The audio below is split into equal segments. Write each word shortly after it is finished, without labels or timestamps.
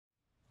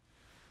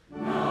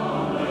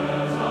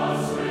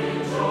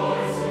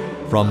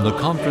From the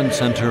Conference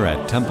Center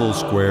at Temple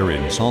Square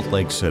in Salt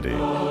Lake City,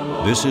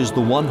 this is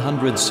the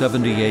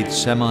 178th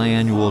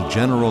Semi-Annual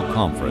General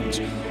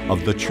Conference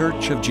of The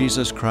Church of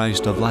Jesus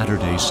Christ of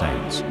Latter-day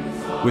Saints,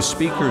 with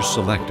speakers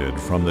selected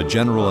from the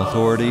general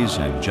authorities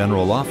and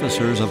general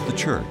officers of the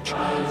church,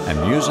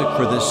 and music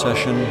for this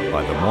session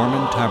by the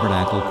Mormon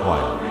Tabernacle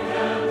Choir.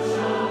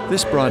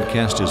 This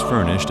broadcast is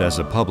furnished as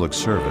a public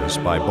service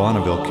by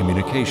Bonneville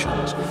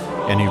Communications.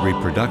 Any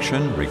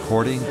reproduction,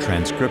 recording,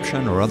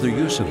 transcription, or other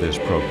use of this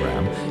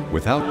program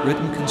without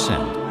written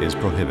consent is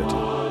prohibited.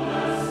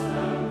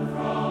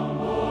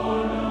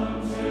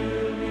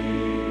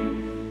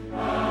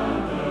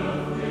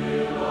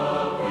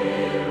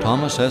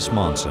 Thomas S.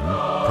 Monson,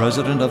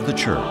 President of the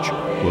Church,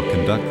 will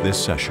conduct this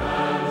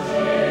session.